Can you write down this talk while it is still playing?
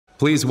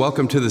Please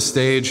welcome to the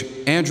stage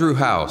Andrew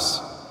House.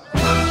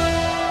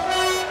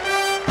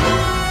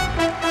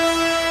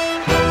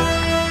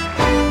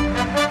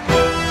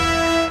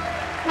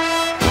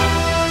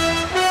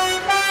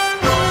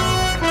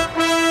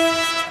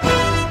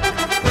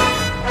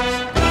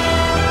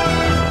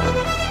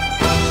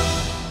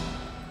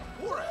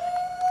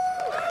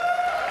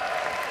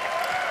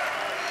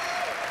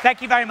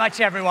 Thank you very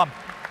much, everyone.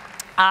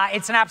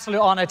 It's an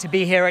absolute honor to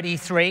be here at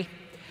E3.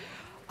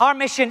 Our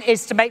mission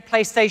is to make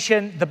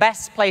PlayStation the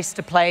best place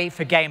to play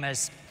for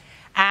gamers.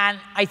 And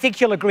I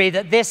think you'll agree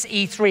that this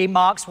E3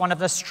 marks one of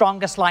the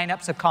strongest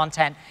lineups of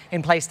content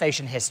in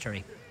PlayStation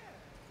history.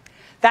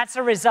 That's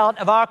a result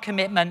of our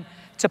commitment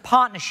to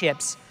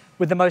partnerships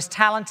with the most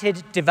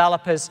talented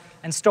developers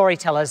and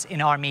storytellers in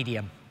our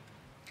medium.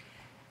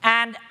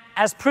 And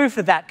as proof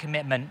of that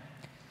commitment,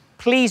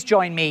 please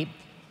join me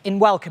in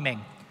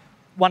welcoming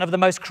one of the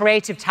most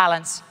creative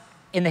talents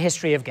in the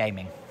history of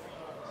gaming.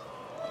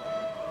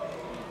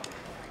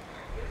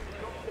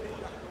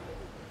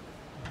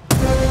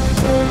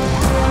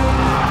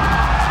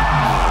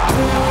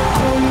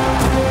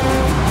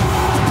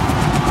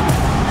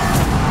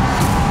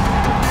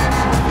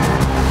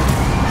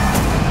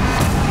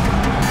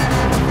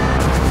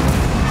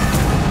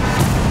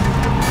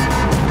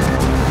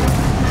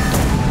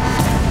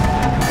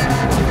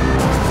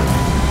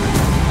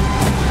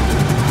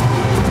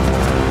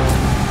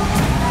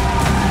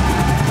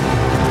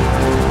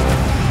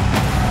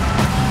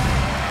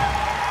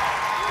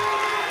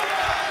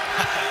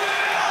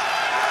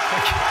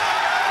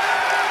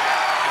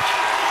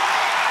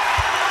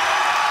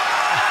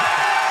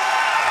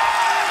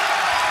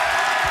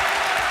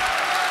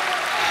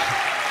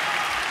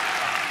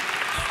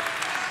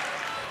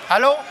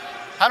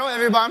 Hello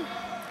everyone.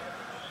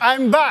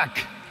 I'm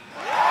back.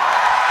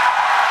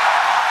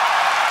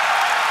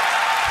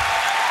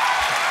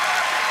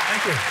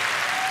 Thank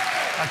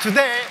you.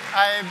 Today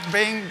I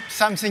bring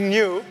something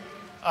new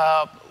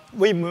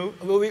we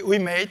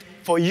made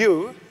for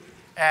you,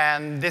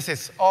 and this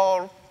is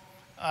all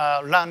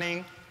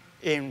running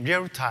in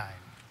real time.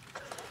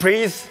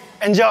 Please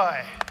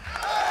enjoy.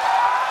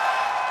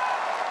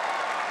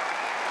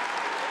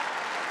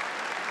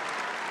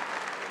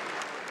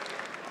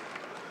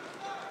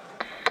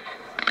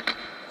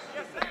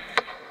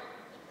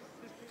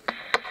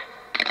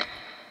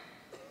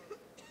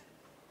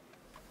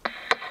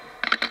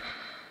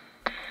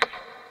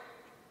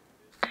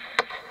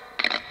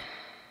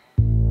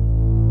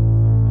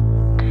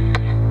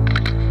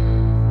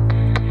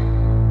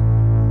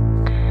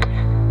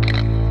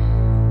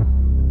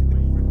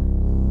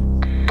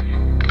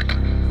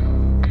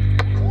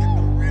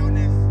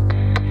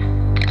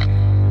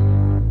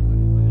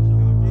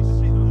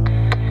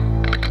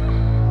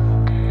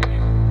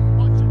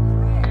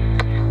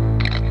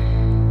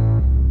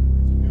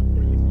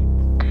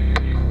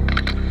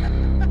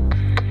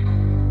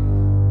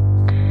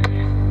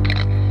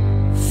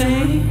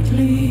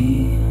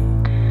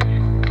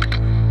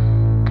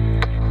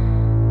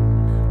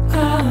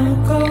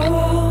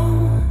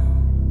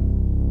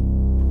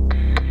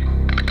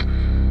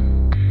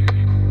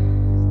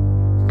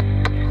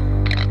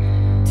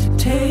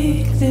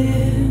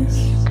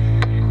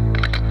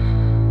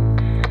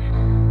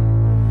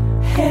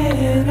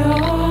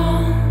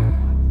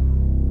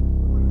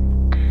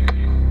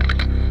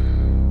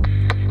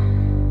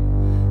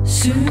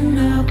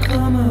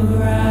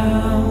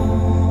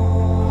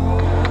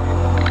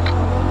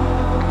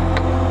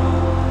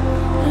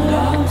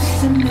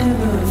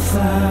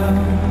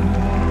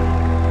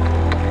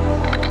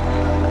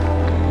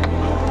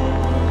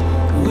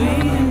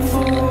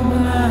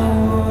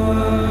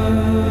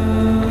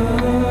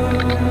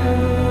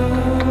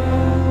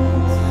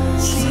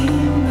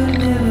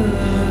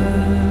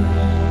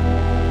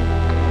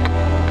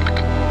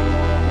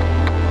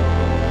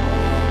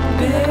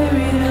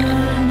 Buried